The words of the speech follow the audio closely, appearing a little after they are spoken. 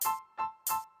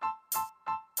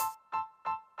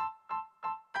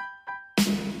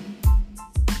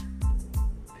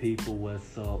People,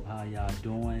 what's up? How y'all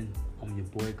doing? I'm your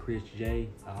boy Chris J.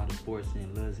 All the sports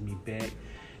and loves me back.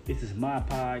 This is my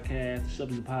podcast, the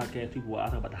Something Podcast. People, I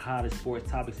talk about the hottest sports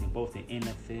topics in both the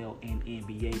NFL and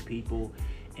NBA. People,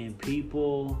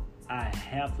 I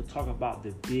have to talk about the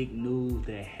big news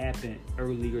that happened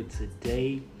earlier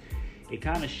today. It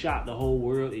kind of shocked the whole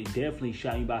world. It definitely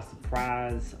shot me by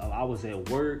surprise. I was at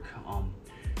work.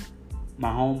 My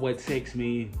homeboy texted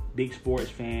me, big sports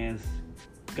fans,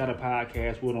 got a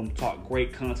podcast with him, talk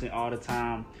great content all the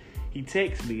time. He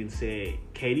texted me and said,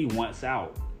 KD wants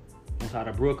out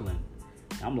of Brooklyn.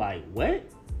 I'm like, what?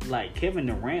 Like Kevin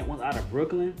Durant wants out of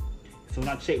Brooklyn? So when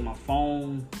I checked my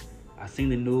phone, I seen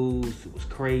the news. It was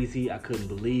crazy. I couldn't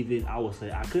believe it.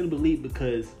 I couldn't believe it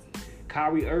because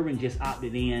Kyrie Irving just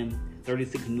opted in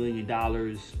 $36 million.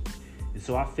 And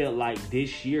so I felt like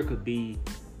this year could be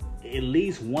at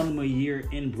least one more year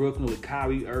in Brooklyn with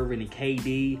Kyrie Irving and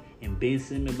KD and Ben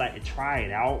Simmons, like to try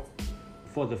it out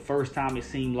for the first time, it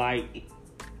seemed like.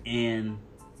 And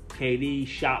KD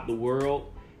shocked the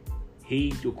world.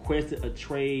 He requested a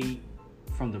trade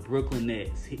from the Brooklyn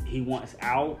Nets. He wants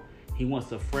out. He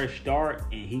wants a fresh start,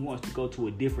 and he wants to go to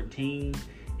a different team.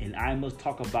 And I must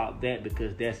talk about that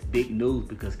because that's big news,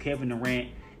 because Kevin Durant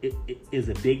is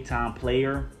a big-time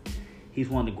player. He's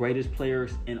one of the greatest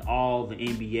players in all the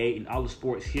NBA and all the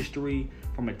sports history.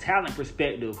 From a talent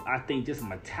perspective, I think just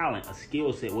from a talent, a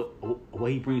skill set, what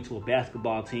he brings to a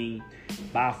basketball team,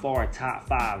 by far a top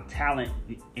 5 talent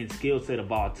and skill set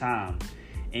of all time.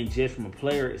 And just from a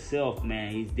player itself,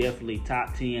 man, he's definitely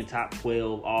top 10, top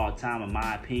 12 all time in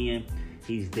my opinion.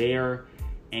 He's there.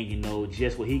 And,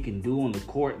 just what he can do on the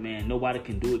court, man, nobody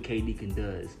can do what KD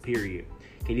does, period.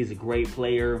 KD's a great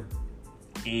player.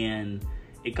 And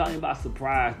it caught me by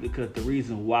surprise because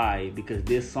because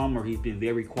this summer he's been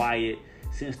very quiet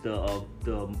since the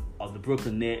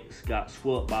Brooklyn Nets got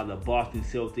swept by the Boston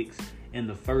Celtics in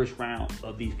the first round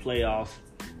of these playoffs.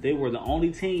 They were the only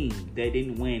team that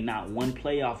didn't win not one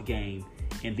playoff game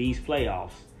in these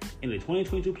playoffs. In the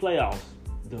 2022 playoffs,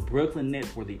 the Brooklyn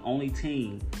Nets were the only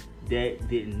team that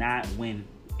did not win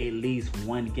at least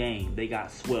one game. They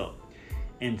got swept.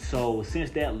 And so since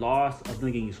that loss of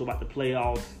them getting swept out the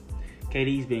playoffs,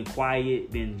 KD's been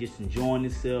quiet, been just enjoying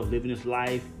himself, living his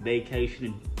life,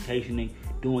 vacationing,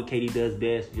 doing what KD does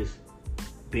best, just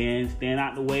staying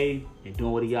out the way and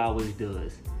doing what he always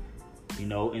does.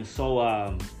 And so,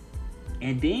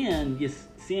 and then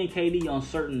just seeing KD on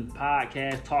certain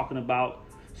podcasts talking about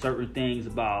certain things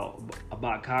about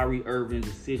Kyrie Irving's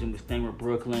decision with staying with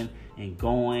Brooklyn and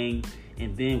going,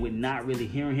 and then with not really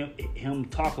hearing him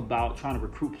talk about trying to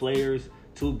recruit players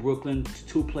to Brooklyn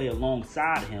to play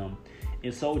alongside him.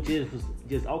 And so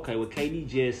just okay, with KD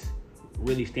just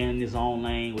really staying in his own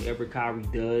lane, whatever Kyrie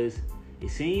does, it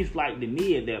seems like to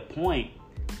me at that point,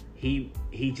 he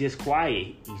just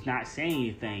quiet. He's not saying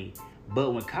anything.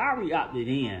 But when Kyrie opted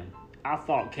in, I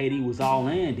thought KD was all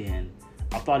in then.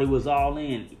 I thought he was all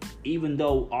in, even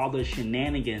though all the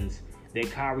shenanigans that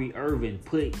Kyrie Irving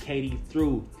put KD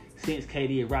through since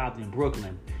KD arrived in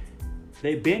Brooklyn.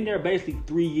 They've been there basically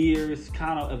 3 years,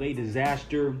 kind of a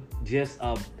disaster, just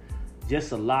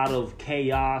a lot of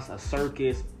chaos, a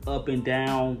circus, up and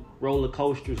down, roller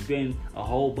coasters, been a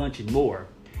whole bunch and more.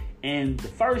 And the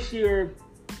first year,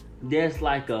 that's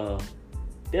like a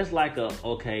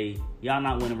okay, y'all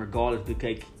not winning regardless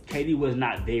because KD was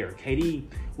not there. KD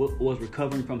was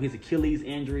recovering from his Achilles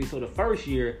injury. So the first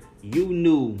year, you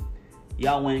knew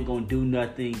y'all weren't going to do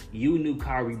nothing. You knew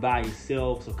Kyrie by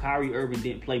himself. So Kyrie Irving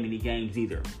didn't play many games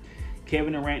either.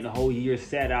 Kevin Durant the whole year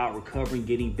sat out, recovering,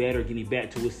 getting better, getting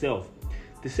back to himself.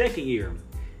 The second year,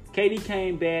 KD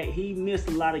came back. He missed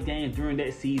a lot of games during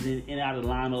that season, in and out of the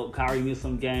lineup. Kyrie missed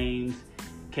some games.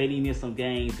 KD missed some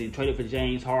games. Then traded for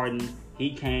James Harden.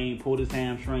 He came, pulled his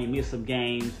hamstring, missed some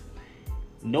games.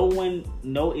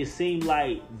 It seemed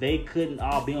like they couldn't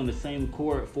all be on the same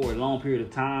court for a long period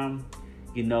of time,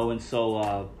 and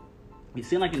so it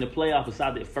seemed like in the playoffs,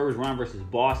 besides that first round versus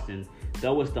Boston,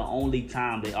 that was the only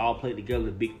time they all played together,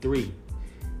 the big three.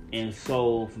 And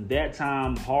so from that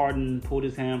time, Harden pulled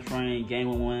his hamstring,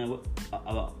 game 1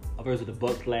 versus the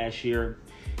Bucks last year.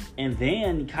 And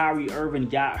then Kyrie Irving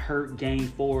got hurt game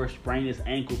 4, sprained his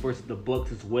ankle versus the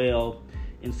Bucks as well.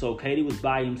 And so KD was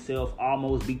by himself,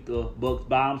 almost beat the Bucks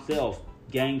by himself.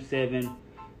 Game 7,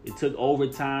 it took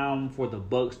overtime for the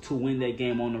Bucks to win that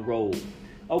game on the road.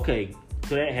 Okay,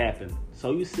 so that happened.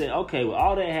 So you said, okay, with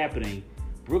all that happening,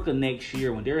 Brooklyn next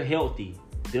year, when they're healthy,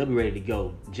 they'll be ready to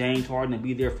go. James Harden will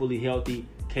be there fully healthy.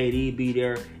 KD be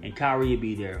there. And Kyrie will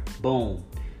be there. Boom.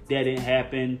 That didn't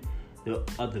happen.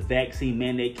 The vaccine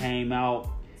mandate came out.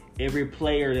 Every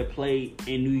player that played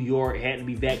in New York had to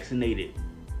be vaccinated.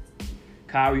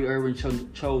 Kyrie Irving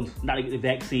chose not to get the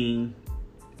vaccine.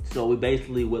 So we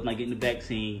basically was not getting the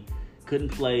vaccine. Couldn't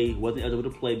play. Wasn't eligible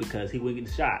to play because he wouldn't get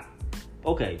the shot.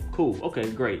 Okay, cool.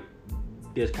 Okay, great.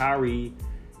 There's Kyrie.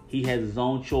 He has his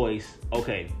own choice.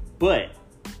 Okay, but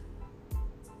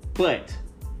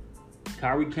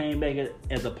Kyrie came back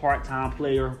as a part-time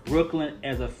player. Brooklyn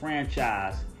as a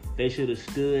franchise, they should have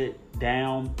stood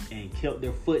down and kept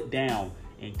their foot down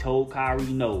and told Kyrie,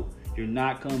 no, you're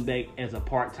not coming back as a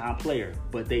part-time player.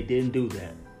 But they didn't do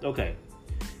that. Okay,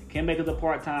 came back as a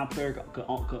part-time player, could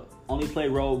only play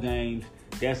road games.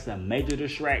 That's a major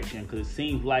distraction because it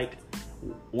seems like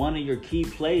one of your key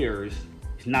players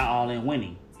is not all in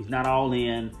winning. He's not all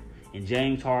in. And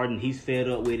James Harden, he's fed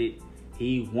up with it.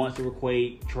 He wants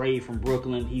to trade from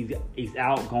Brooklyn. He's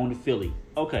out going to Philly.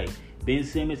 Okay, Ben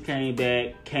Simmons came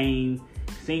back.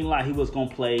 Seemed like he was going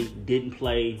to play. Didn't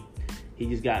play. He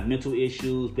just got mental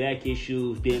issues, back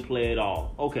issues. Didn't play at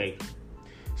all. Okay,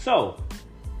 so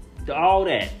to all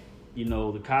that,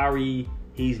 the Kyrie,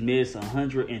 he's missed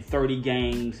 130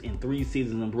 games in 3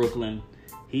 seasons in Brooklyn.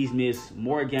 He's missed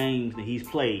more games than he's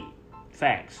played.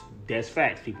 Facts. That's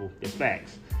facts, people. That's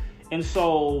facts. And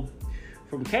so,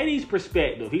 from KD's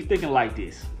perspective, he's thinking like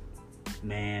this.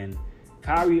 Man,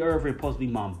 Kyrie Irving supposed to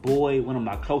be my boy, one of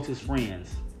my closest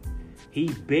friends. He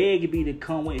begged me to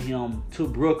come with him to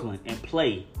Brooklyn and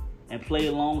play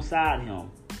alongside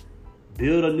him.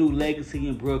 Build a new legacy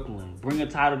in Brooklyn. Bring a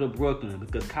title to Brooklyn.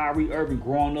 Because Kyrie Irving,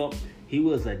 growing up, he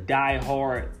was a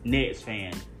diehard Nets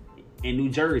fan in New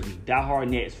Jersey. Diehard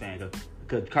Nets fan.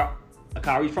 Because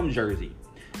Kyrie's from Jersey.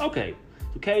 Okay,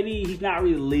 so KD, he's not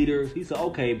really a leader. He said,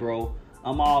 okay, bro,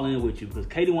 I'm all in with you. Because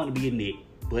KD wanted to be a Knick.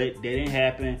 But that didn't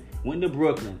happen. Went to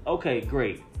Brooklyn. Okay,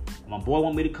 great. My boy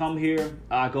want me to come here.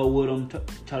 I go with him.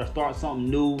 Try to start something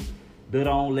new. Build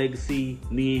our own legacy.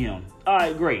 Me and him. All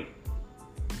right, great.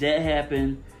 That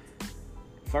happened.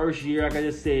 First year, like I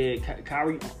just said,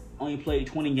 Kyrie only played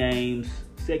 20 games.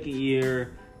 Second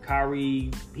year,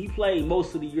 Kyrie, he played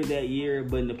most of the year that year,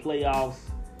 but in the playoffs,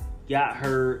 got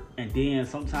hurt. And then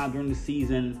sometime during the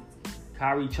season,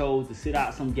 Kyrie chose to sit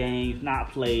out some games,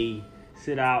 not play,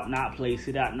 sit out, not play,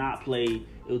 sit out, not play.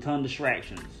 It was a ton of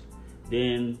distractions.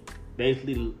 Then,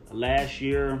 basically, last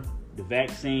year, the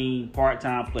vaccine,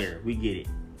 part-time player. We get it.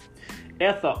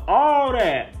 After all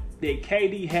that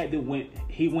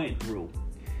KD went through.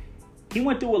 He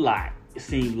went through a lot, it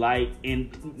seemed like.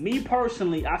 And me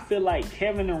personally, I feel like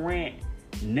Kevin Durant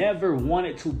never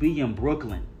wanted to be in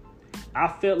Brooklyn. I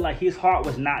felt like his heart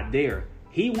was not there.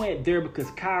 He went there because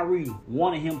Kyrie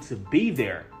wanted him to be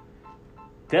there.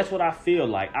 That's what I feel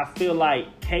like. I feel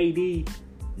like KD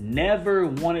never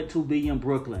wanted to be in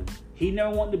Brooklyn. He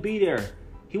never wanted to be there.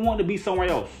 He wanted to be somewhere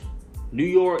else. New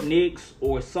York Knicks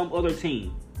or some other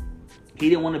team. He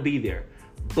didn't want to be there.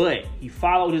 But he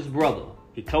followed his brother,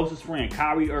 his closest friend,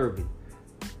 Kyrie Irving.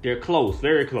 They're close,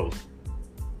 very close.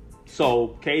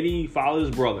 So KD followed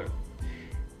his brother.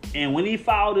 And when he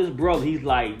followed his brother, he's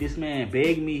like, this man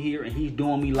begged me here and he's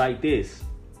doing me like this.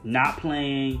 Not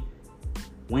playing.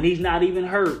 When he's not even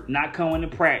hurt, not coming to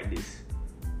practice.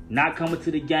 Not coming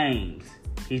to the games.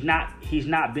 He's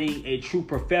not being a true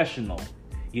professional.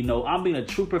 I'm being a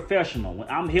true professional. When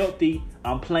I'm healthy,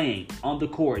 I'm playing on the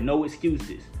court. No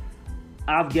excuses.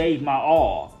 I've gave my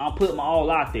all. I'm putting my all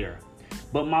out there.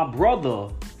 But my brother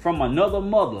from another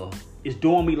mother is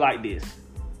doing me like this.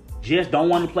 Just don't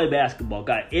want to play basketball.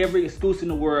 Got every excuse in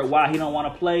the world why he don't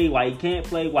want to play, why he can't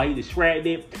play, why he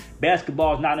distracted.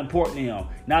 Basketball is not important to him.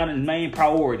 Not his main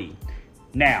priority.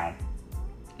 Now,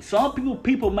 some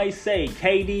people may say,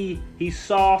 KD, he's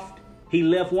soft. He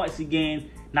left once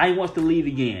again. Now he wants to leave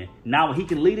again. Now when he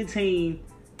can lead a team,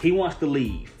 he wants to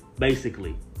leave,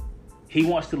 basically. He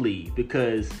wants to leave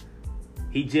because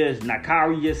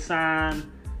Kyrie just signed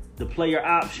the player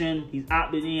option. He's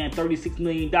opted in $36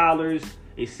 million.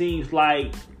 It seems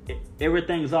like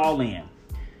everything's all in.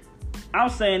 I'm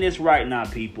saying this right now,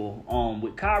 people.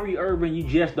 With Kyrie Irving, you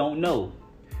just don't know.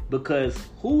 Because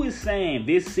who is saying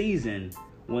this season,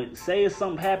 when say if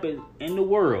something happens in the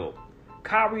world,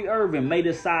 Kyrie Irving may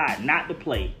decide not to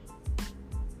play.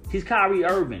 He's Kyrie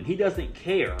Irving. He doesn't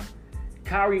care.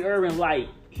 Kyrie Irving,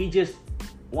 he just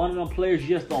one of them players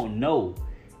you just don't know.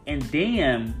 And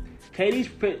then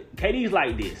KD's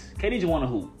like this. KD just want to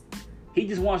hoop. He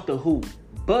just wants to hoop.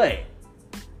 But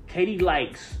KD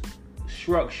likes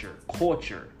structure,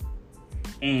 culture.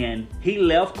 And he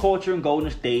left culture in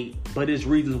Golden State, but there's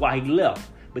reasons why he left.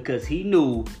 Because he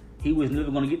knew he was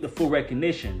never going to get the full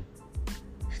recognition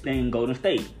staying in Golden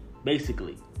State,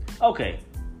 basically. Okay.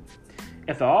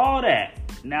 After all that,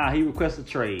 now he requests a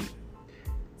trade.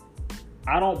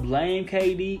 I don't blame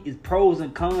KD. It's pros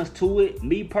and cons to it.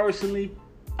 Me personally,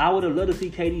 I would have loved to see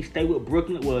KD stay with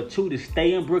Brooklyn. Well, to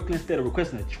stay in Brooklyn instead of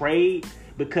requesting a trade,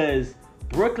 because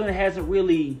Brooklyn hasn't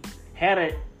really had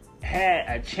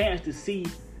a chance to see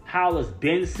how does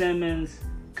Ben Simmons,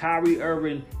 Kyrie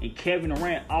Irving, and Kevin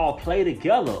Durant all play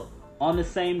together on the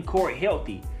same court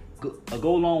healthy.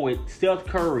 Go along with Steph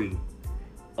Curry,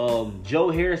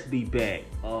 Joe Harris be back,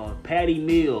 Patty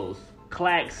Mills,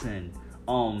 Claxton,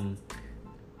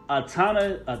 a ton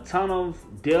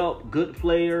of depth, good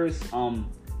players,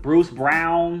 Bruce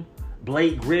Brown,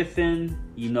 Blake Griffin,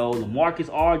 LaMarcus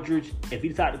Aldridge. If he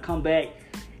decide to come back,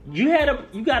 you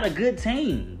got a good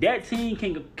team. That team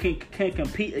can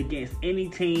compete against any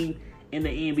team in the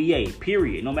NBA.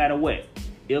 Period. No matter what,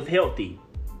 if healthy.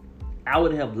 I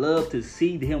would have loved to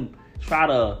see him try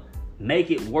to make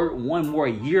it work one more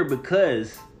year,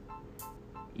 because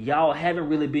y'all haven't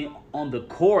really been on the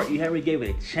court. You haven't gave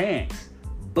it a chance.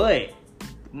 But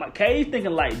KD's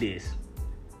thinking like this.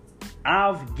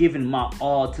 I've given my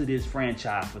all to this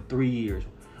franchise for 3 years.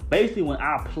 Basically, when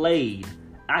I played,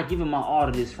 I given my all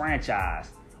to this franchise.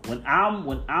 When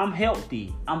I'm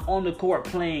healthy, I'm on the court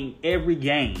playing every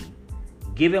game,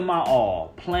 giving my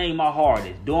all, playing my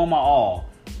hardest, doing my all.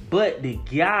 But the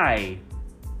guy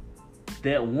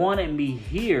that wanted me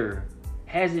here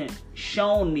hasn't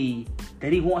shown me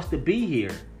that he wants to be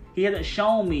here. He hasn't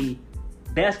shown me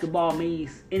basketball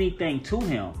means anything to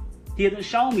him. He hasn't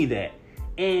shown me that.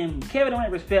 And Kevin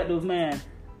Durant perspective, man,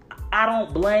 I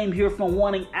don't blame him for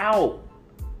wanting out.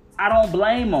 I don't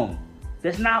blame him.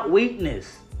 That's not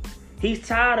weakness. He's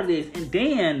tired of this. And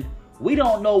then we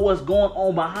don't know what's going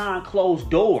on behind closed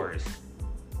doors.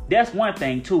 That's one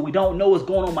thing, too. We don't know what's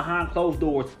going on behind closed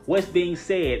doors, what's being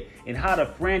said, and how the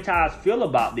franchise feel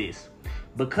about this.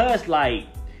 Because, Kyrie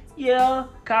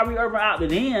Irving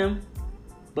opted in,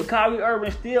 but Kyrie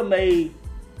Irving still made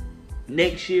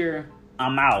next year,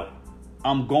 I'm out.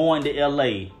 I'm going to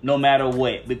LA no matter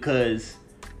what, because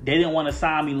they didn't want to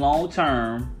sign me long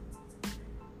term.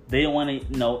 They didn't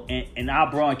want to, and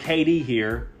I brought KD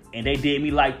here, and they did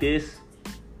me like this.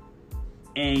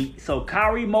 And so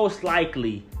Kyrie, most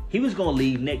likely, he was going to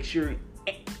leave next year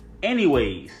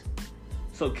anyways.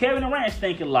 So Kevin Durant's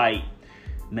thinking like,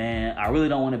 man, I really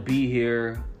don't want to be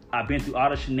here. I've been through all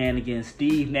the shenanigans.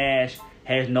 Steve Nash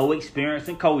has no experience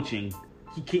in coaching.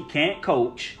 He can't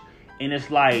coach. And it's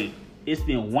like, it's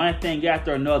been one thing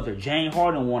after another. James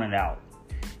Harden wanted out.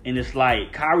 And it's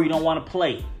like, Kyrie don't want to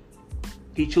play.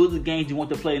 He chooses games he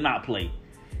wants to play and not play.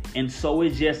 And so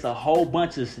it's just a whole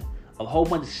bunch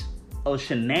of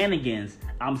shenanigans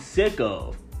I'm sick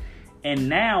of. And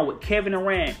now with Kevin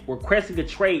Durant requesting a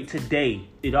trade today,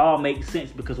 it all makes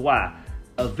sense, because why?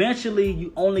 Eventually,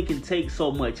 you only can take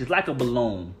so much. It's like a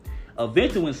balloon.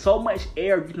 Eventually, when so much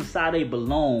air gets inside a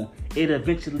balloon, it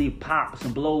eventually pops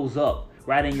and blows up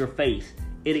right in your face.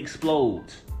 It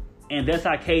explodes. And that's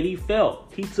how KD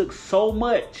felt. He took so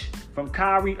much from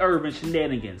Kyrie Irving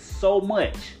shenanigans. So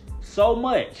much.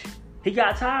 He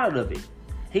got tired of it.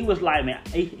 He was like, man,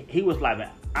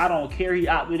 I don't care. He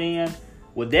opted in.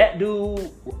 With that dude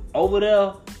over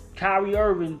there, Kyrie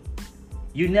Irving,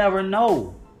 you never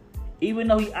know. Even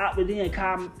though he opted in,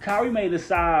 Kyrie may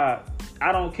decide,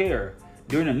 I don't care.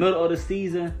 During the middle of the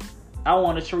season, I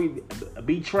want to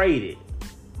be traded.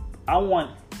 I'll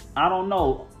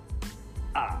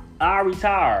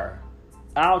retire.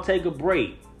 I'll take a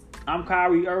break. I'm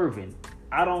Kyrie Irving.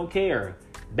 I don't care.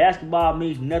 Basketball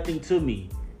means nothing to me.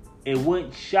 It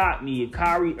wouldn't shock me if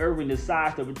Kyrie Irving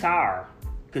decides to retire,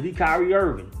 because he's Kyrie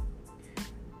Irving.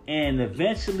 And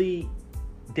eventually,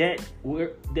 that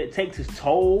takes its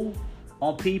toll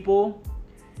on people.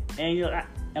 And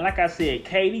like I said,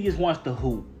 KD just wants to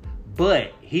hoop,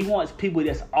 but he wants people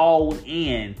that's all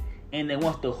in and that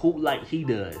wants to hoop like he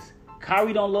does.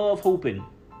 Kyrie don't love hooping,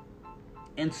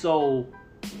 and so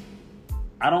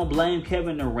I don't blame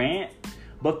Kevin Durant.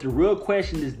 But the real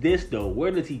question is this, though: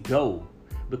 where does he go?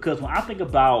 Because when I think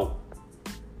about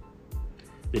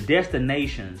the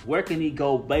destinations, where can he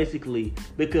go, basically?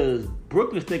 Because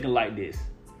Brooklyn's thinking like this: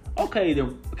 okay,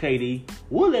 then KD,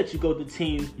 we'll let you go to the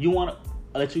team you want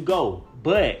to let you go,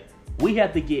 but we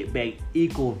have to get back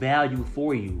equal value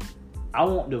for you. I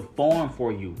want the farm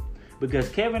for you, because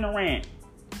Kevin Durant,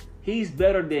 he's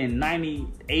better than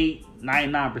 98,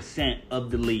 99% of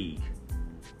the league.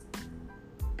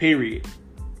 Period.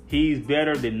 He's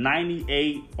better than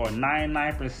 98 or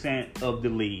 99% of the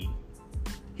league.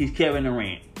 He's Kevin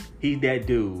Durant. He's that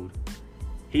dude.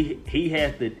 He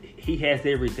has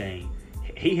everything.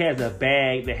 He has a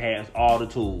bag that has all the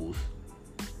tools.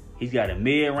 He's got a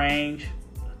mid-range,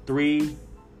 3,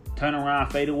 turn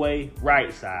around, fade away,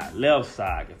 right side, left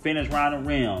side, can finish around the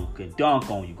rim, can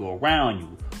dunk on you, go around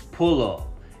you, pull up.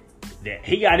 that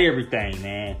he got everything,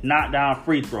 man. Knock down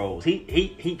free throws.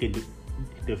 He can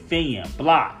defend,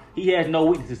 block. He has no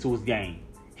weaknesses to his game.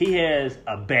 He has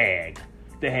a bag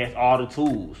that has all the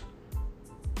tools.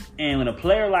 And when a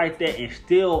player like that is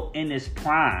still in his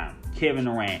prime, Kevin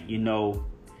Durant,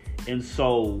 and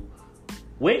so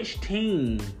which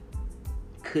team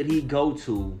could he go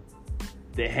to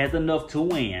that has enough to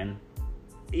win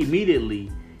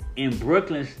immediately? And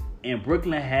Brooklyn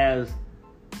has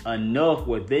enough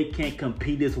where they can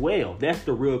compete as well. That's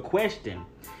the real question.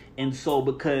 And so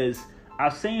because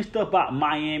I've seen stuff about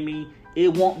Miami,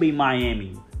 it won't be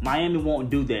Miami. Miami won't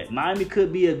do that. Miami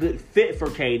could be a good fit for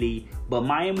KD, but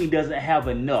Miami doesn't have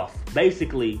enough.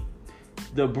 Basically,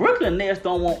 the Brooklyn Nets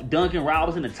don't want Duncan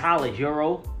Robinson and Tyler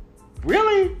Hero.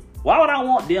 Really? Why would I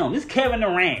want them? This is Kevin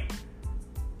Durant.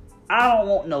 I don't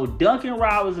want no Duncan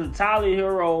Robinson, Tyler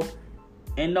Hero,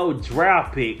 and no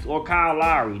draft picks or Kyle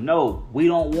Lowry. No, we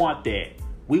don't want that.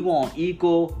 We want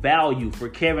equal value for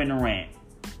Kevin Durant,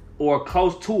 or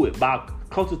close to it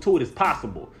as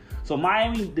possible. So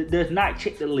Miami does not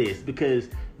check the list because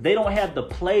they don't have the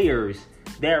players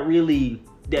that really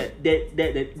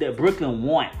that Brooklyn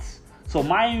wants. So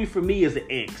Miami for me is an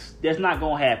X. That's not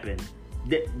gonna happen.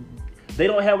 They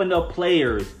don't have enough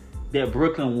players that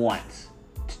Brooklyn wants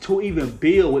to even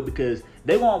build with, because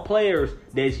they want players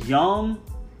that's young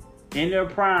in their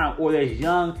prime, or that's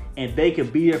young and they can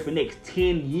be there for the next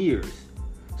 10 years.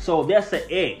 So that's an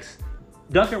X.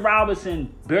 Duncan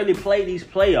Robinson barely played these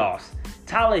playoffs.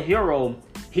 Tyler Hero,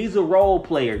 he's a role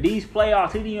player. These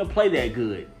playoffs, he didn't even play that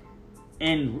good.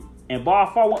 And Ball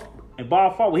Forward,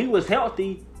 when he was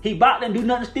healthy, he about didn't do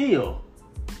nothing still.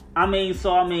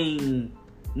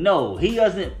 No, he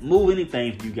doesn't move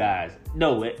anything for you guys.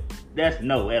 No, that's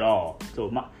no at all.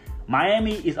 So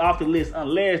Miami is off the list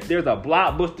unless there's a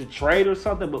blockbuster trade or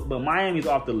something, but Miami's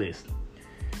off the list.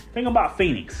 Think about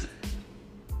Phoenix.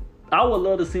 I would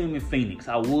love to see him in Phoenix.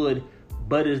 I would,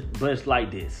 but it's like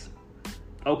this.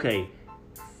 Okay,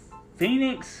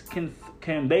 Phoenix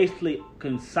can basically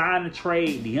sign and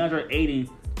trade DeAndre Ayton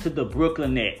to the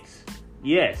Brooklyn Nets.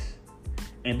 Yes.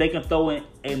 And they can throw in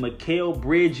a Mikal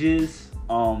Bridges,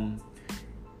 and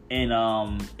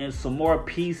some more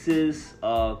pieces.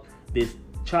 This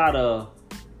try to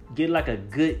get like a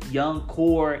good young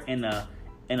core and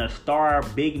a star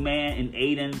big man in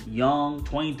Ayton, young,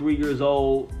 23 years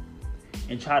old,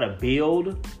 and try to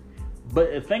build.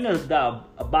 But the thing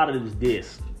about it is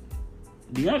this: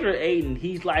 DeAndre Ayton,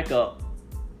 he's like a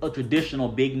traditional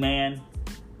big man,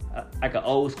 like an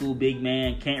old school big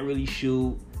man. Can't really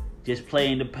shoot, just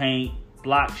play in the paint,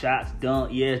 block shots,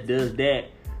 dunk. Yes, does that,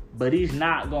 but he's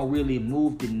not gonna really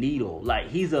move the needle. Like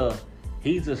he's a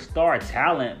star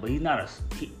talent, but he's not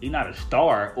a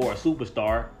star or a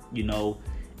superstar,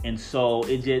 And so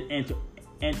it just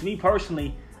and to me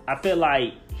personally, I feel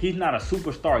like he's not a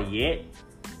superstar yet,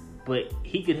 but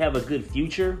he could have a good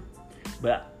future.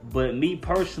 But me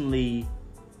personally,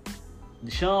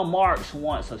 Sean Marks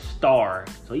wants a star,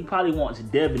 so he probably wants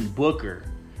Devin Booker.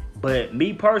 But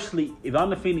me personally, if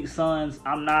I'm the Phoenix Suns,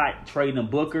 I'm not trading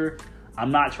Booker.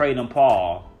 I'm not trading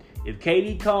Paul. If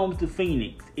KD comes to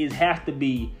Phoenix, it has to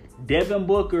be Devin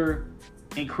Booker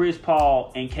and Chris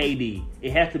Paul and KD.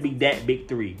 It has to be that big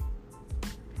three.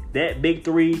 That big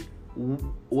three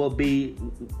will be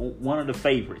one of the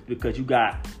favorites because you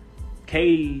got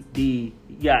KD,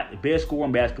 you got the best scorer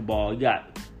in basketball. You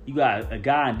got a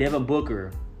guy in Devin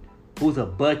Booker who's a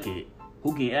bucket,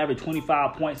 who can average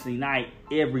 25 points a night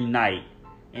every night.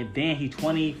 And then he's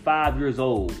 25 years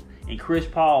old. And Chris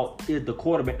Paul is the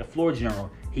quarterback, the floor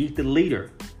general. He's the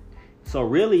leader. So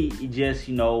really, it just,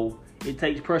 it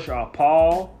takes pressure off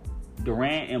Paul,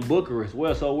 Durant, and Booker as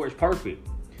well. So it works perfect.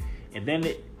 And then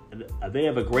they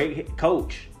have a great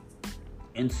coach.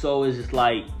 And so it's just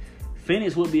like,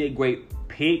 Phoenix would be a great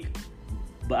pick.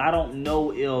 But I don't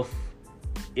know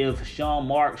if Sean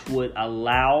Marks would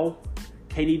allow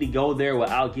KD to go there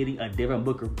without getting a Devin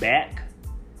Booker back.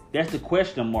 That's the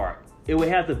question mark. It would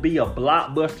have to be a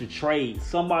blockbuster trade.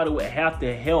 Somebody would have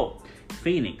to help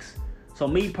Phoenix. So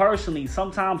me personally,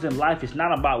 sometimes in life, it's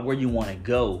not about where you want to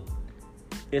go.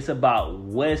 It's about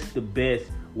what's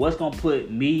going to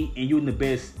put me and you in the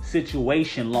best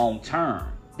situation long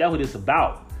term. That's what it's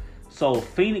about. So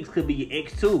Phoenix could be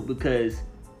X2 because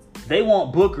they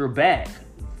want Booker back.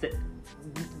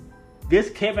 This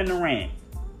Kevin Durant,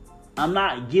 I'm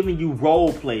not giving you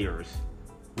role players.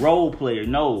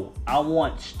 No, I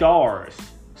want stars,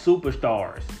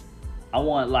 superstars. I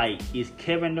want it's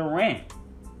Kevin Durant.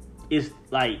 It's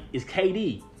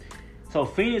KD. So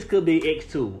Phoenix could be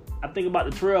X2. I think about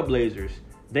the Trailblazers.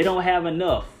 They don't have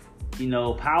enough.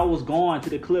 Powell's gone to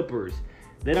the Clippers.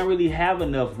 They don't really have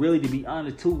enough, really, to be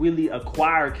honest, to really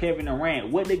acquire Kevin Durant.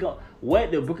 What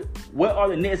are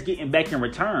the Nets getting back in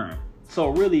return? So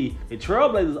really, the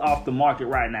Trailblazers off the market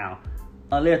right now,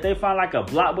 unless they find like a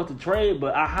blockbuster trade.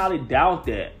 But I highly doubt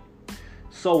that.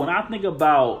 So when I think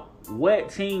about what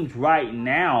teams right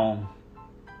now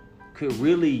could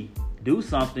really do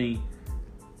something,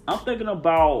 I'm thinking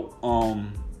about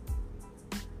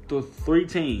the three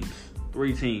teams.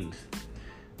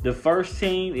 The first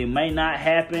team, it may not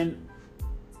happen,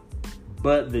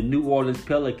 but the New Orleans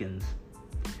Pelicans.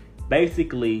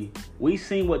 Basically, we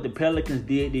seen what the Pelicans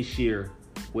did this year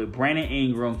with Brandon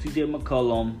Ingram, CJ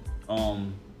McCollum,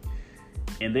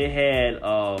 and they had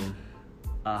a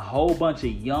whole bunch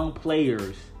of young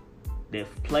players that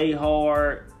play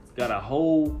hard, got a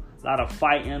whole lot of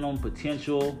fight in them,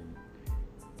 potential.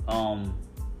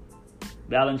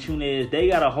 Valanciunas, they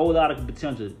got a whole lot of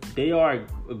potential. They are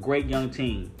a great young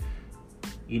team,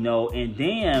 And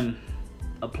then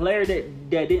a player that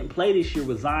didn't play this year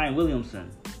was Zion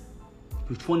Williamson,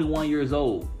 who's 21 years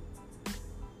old.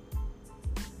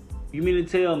 You mean to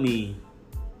tell me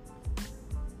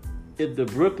if the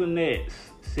Brooklyn Nets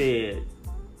said,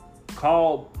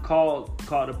 called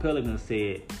the Pelicans,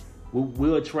 said,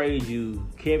 we'll trade you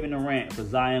Kevin Durant for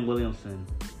Zion Williamson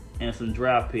and some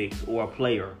draft picks or a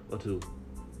player or two?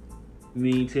 You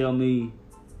mean tell me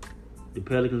the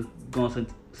Pelicans gonna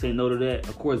say no to that?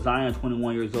 Of course, Zion's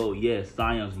 21 years old. Yes,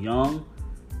 Zion's young.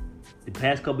 The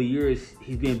past couple of years,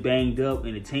 he's been banged up,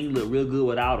 and the team looked real good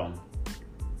without him.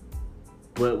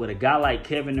 But with a guy like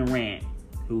Kevin Durant,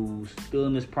 who's still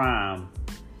in his prime,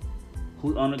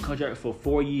 who's on the contract for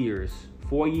 4 years,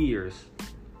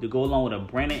 to go along with a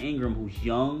Brandon Ingram who's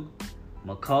young,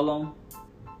 McCollum,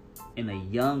 and a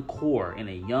young core, and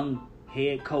a young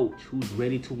head coach who's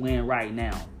ready to win right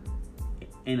now,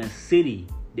 in a city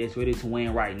that's ready to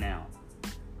win right now,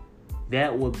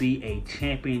 that would be a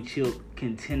championship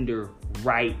contender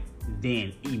right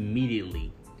then,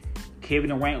 immediately. Kevin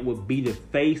Durant would be the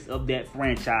face of that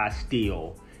franchise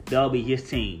still. That'll be his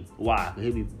team. Why? Because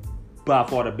he'll be by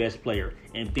far the best player.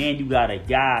 And then you got a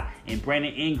guy in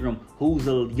Brandon Ingram who's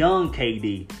a young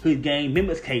KD, whose game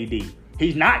mimics KD.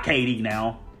 He's not KD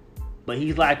now, but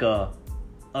he's like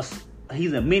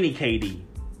he's a mini KD.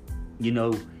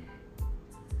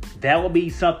 That would be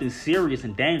something serious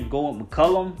and dangerous. Going with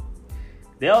McCollum,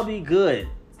 they'll be good.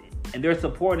 And they're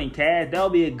supporting cast. That'll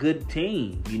be a good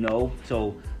team,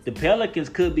 So the Pelicans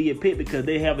could be a pick because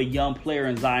they have a young player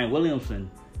in Zion Williamson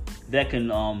that can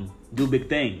do big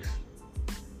things.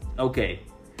 Okay.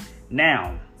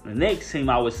 Now, the next team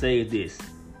I would say is this.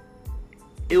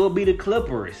 It will be the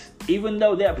Clippers. Even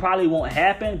though that probably won't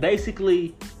happen,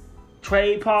 basically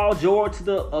trade Paul George to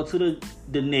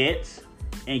the Nets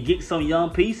and get some young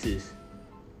pieces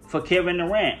for Kevin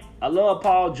Durant. I love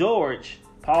Paul George.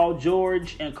 Paul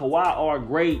George and Kawhi are a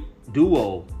great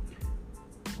duo.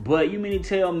 But you mean to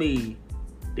tell me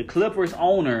the Clippers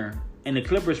owner and the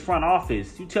Clippers front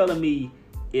office, you telling me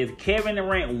if Kevin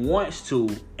Durant wants to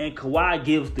and Kawhi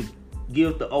gives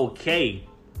the okay.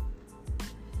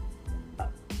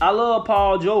 I love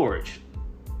Paul George.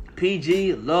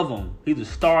 PG, love him. He's a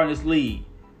star in this league.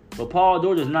 But Paul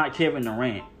George is not Kevin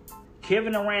Durant.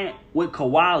 Kevin Durant with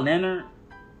Kawhi Leonard,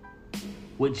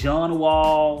 with John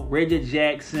Wall, Reggie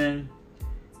Jackson,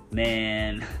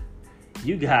 man,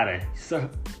 you got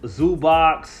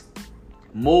Zubac,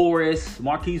 Morris,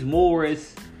 Marquise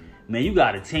Morris. Man, you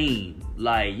got a team.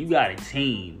 You got a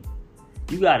team.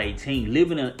 You got a team.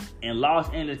 Living in Los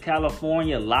Angeles,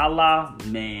 California,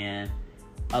 man.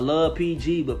 I love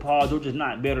PG, but Paul George is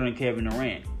not better than Kevin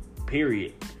Durant.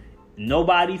 Period.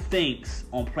 Nobody thinks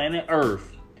on planet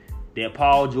Earth that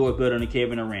Paul George is better than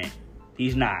Kevin Durant.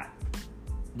 He's not.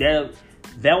 That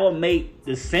would make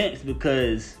the sense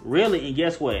because really, and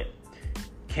guess what?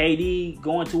 KD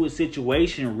going to a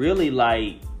situation really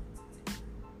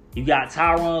you got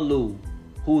Tyronn Lue,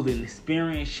 who's an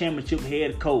experienced championship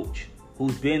head coach,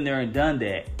 who's been there and done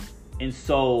that. And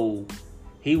so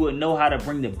he would know how to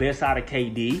bring the best out of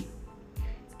KD.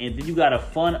 And then you got a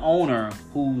fun owner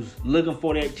who's looking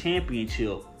for that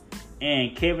championship.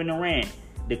 And Kevin Durant,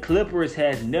 the Clippers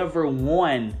has never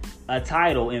won a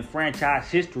title in franchise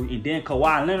history. And then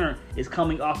Kawhi Leonard is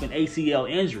coming off an ACL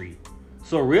injury.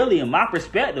 So really, in my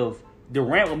perspective,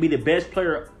 Durant will be the best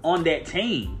player on that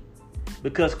team.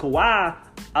 Because Kawhi,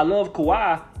 I love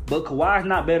Kawhi, but Kawhi's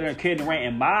not better than Kevin Durant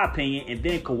in my opinion. And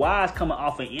then Kawhi's coming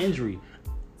off an injury,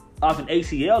 off an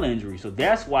ACL injury. So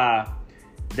that's why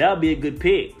that'll be a good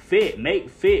fit.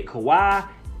 Kawhi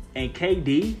and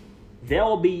KD,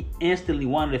 they'll be instantly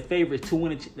one of the favorites to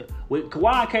win. With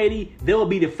Kawhi and KD, they'll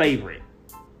be the favorite.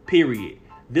 Period.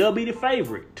 They'll be the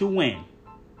favorite to win.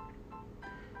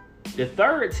 The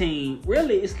third team,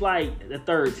 really, it's like the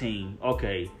third team.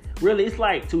 Okay, really, it's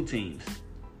like two teams.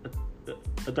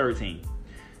 The third team.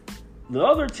 The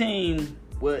other team,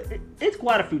 well, it's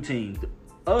quite a few teams. The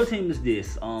other team is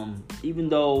this. Even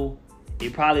though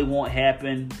it probably won't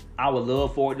happen, I would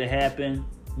love for it to happen,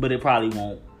 but it probably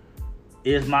won't.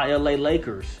 It's my LA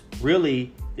Lakers.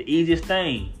 Really, the easiest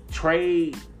thing.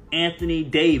 Trade Anthony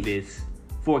Davis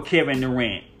for Kevin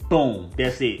Durant. Boom.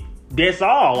 That's it. That's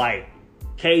all. Like,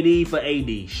 KD for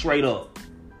AD. Straight up.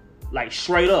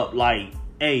 Like,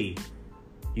 hey,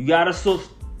 you got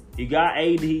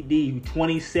AD, who's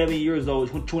 27 years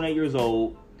old, 28 years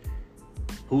old,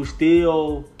 who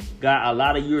still got a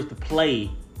lot of years to play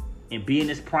and be in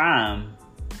his prime.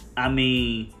 I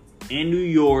mean, in New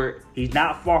York, he's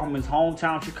not far from his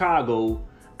hometown, Chicago.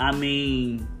 I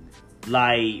mean,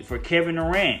 like, for Kevin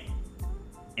Durant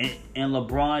and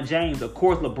LeBron James. Of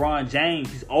course, LeBron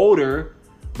James, he's older,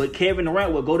 but Kevin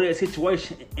Durant will go to that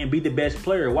situation and be the best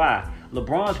player. Why?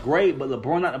 LeBron's great, but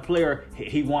LeBron not the player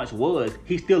he once was.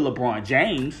 He's still LeBron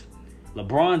James.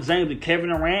 LeBron James and Kevin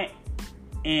Durant.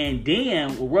 And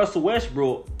then with Russell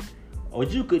Westbrook, what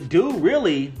you could do,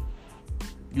 really,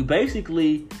 you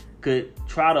basically could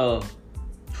try to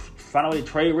find a way to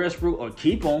trade Westbrook or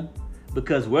keep him,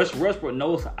 because Westbrook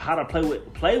knows how to play with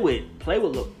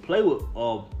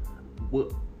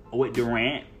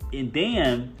Durant. And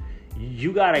then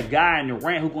you got a guy in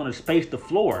Durant who's going to space the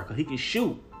floor because he can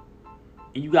shoot.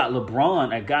 And you got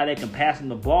LeBron, a guy that can pass him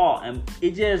the ball. And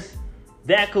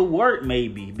that could work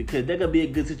maybe, because that could be a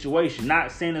good situation.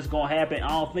 Not saying it's going to happen. I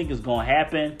don't think it's going to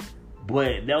happen.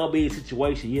 But that will be a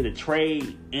situation. You have to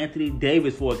trade Anthony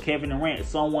Davis for Kevin Durant,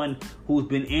 someone who's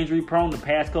been injury prone the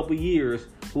past couple years,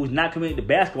 who's not committed to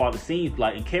basketball, it seems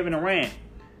like. And Kevin Durant,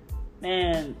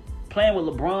 man, playing with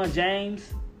LeBron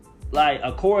James, like,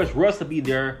 of course, Russ will be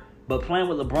there, but playing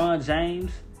with LeBron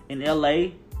James in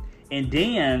LA, and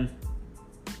then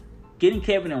getting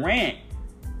Kevin Durant,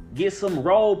 get some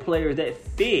role players that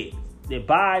fit, that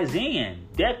buys in.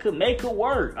 That could make it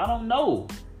work. I don't know.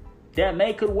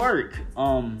 That could work.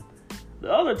 The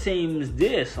other team is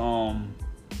this.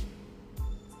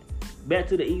 Back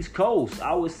to the East Coast,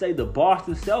 I would say the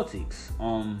Boston Celtics.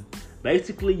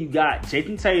 Basically, you got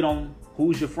Jason Tatum,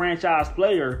 who's your franchise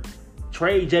player.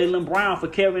 Trade Jaylen Brown for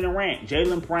Kevin Durant.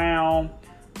 Jaylen Brown.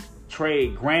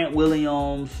 Trade Grant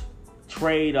Williams.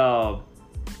 Trade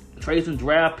some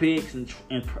draft picks and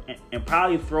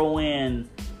probably throw in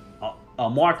a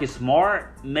Marcus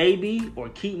Smart, maybe, or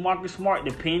keep Marcus Smart,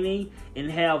 depending, and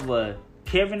have a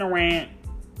Kevin Durant,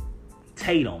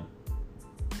 Tatum.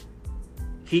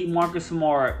 Keep Marcus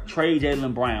Smart, trade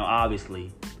Jaylen Brown,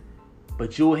 obviously.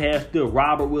 But you'll have still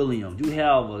Robert Williams. You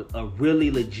have a really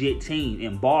legit team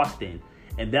in Boston,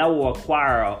 and that will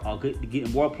require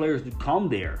getting more players to come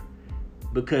there.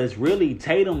 Because really,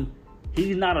 Tatum,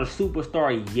 he's not a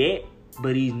superstar yet,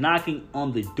 but he's knocking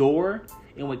on the door.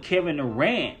 And with Kevin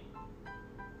Durant,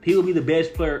 he will be the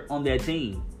best player on that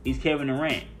team. He's Kevin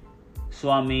Durant. So,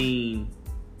 I mean,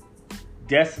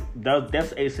 that's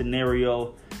a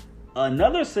scenario.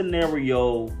 Another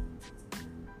scenario,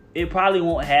 it probably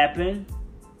won't happen,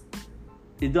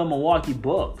 is the Milwaukee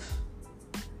Bucks.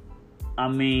 I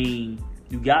mean,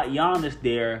 you got Giannis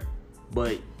there,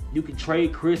 but you could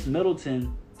trade Chris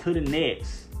Middleton to the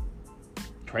Nets.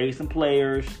 Trade some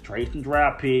players, trade some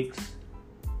draft picks,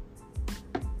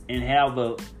 and have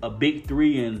a big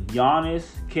three in Giannis,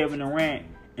 Kevin Durant,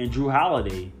 and Jrue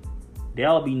Holiday.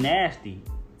 That'll be nasty.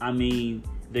 I mean,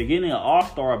 they're getting an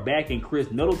all-star back in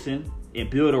Chris Middleton and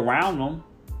build around them.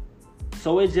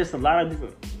 So it's just a lot of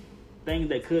different things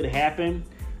that could happen.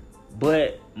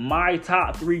 But my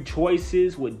top three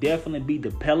choices would definitely be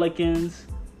the Pelicans,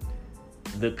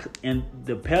 the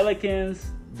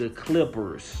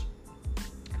Clippers.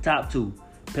 Top two.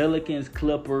 Pelicans,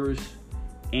 Clippers.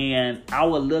 And I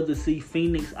would love to see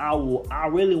Phoenix. I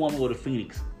really want to go to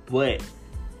Phoenix, but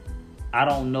I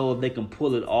don't know if they can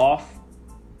pull it off.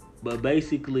 But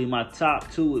basically, my top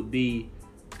two would be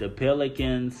the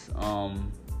Pelicans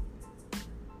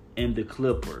and the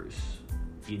Clippers.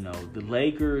 You know, the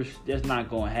Lakers, that's not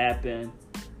going to happen.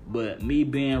 But me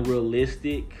being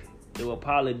realistic, it will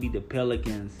probably be the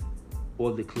Pelicans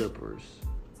or the Clippers.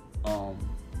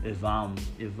 If I'm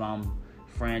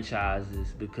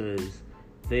franchises, because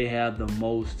they have the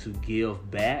most to give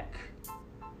back,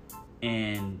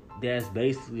 and that's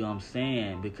basically what I'm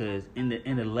saying. Because in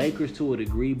the Lakers to a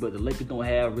degree, but the Lakers don't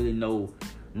have really no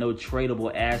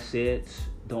tradable assets,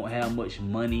 don't have much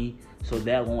money, so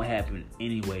that won't happen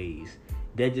anyways.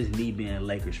 That's just me being a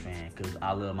Lakers fan, because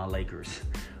I love my Lakers.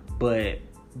 But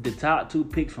the top two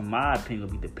picks, from my opinion,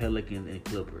 will be the Pelicans and the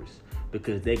Clippers,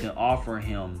 because they can offer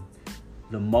him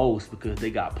the most because they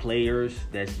got players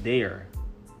that's there.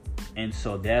 And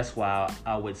so that's why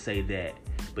I would say that.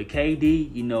 But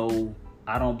KD, you know,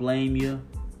 I don't blame you.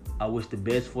 I wish the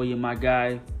best for you, my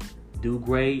guy. Do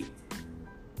great.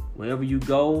 Wherever you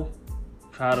go,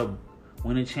 try to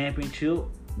win a championship,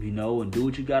 you know, and do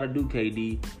what you got to do,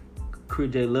 KD.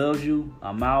 Chris J loves you.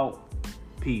 I'm out.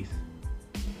 Peace.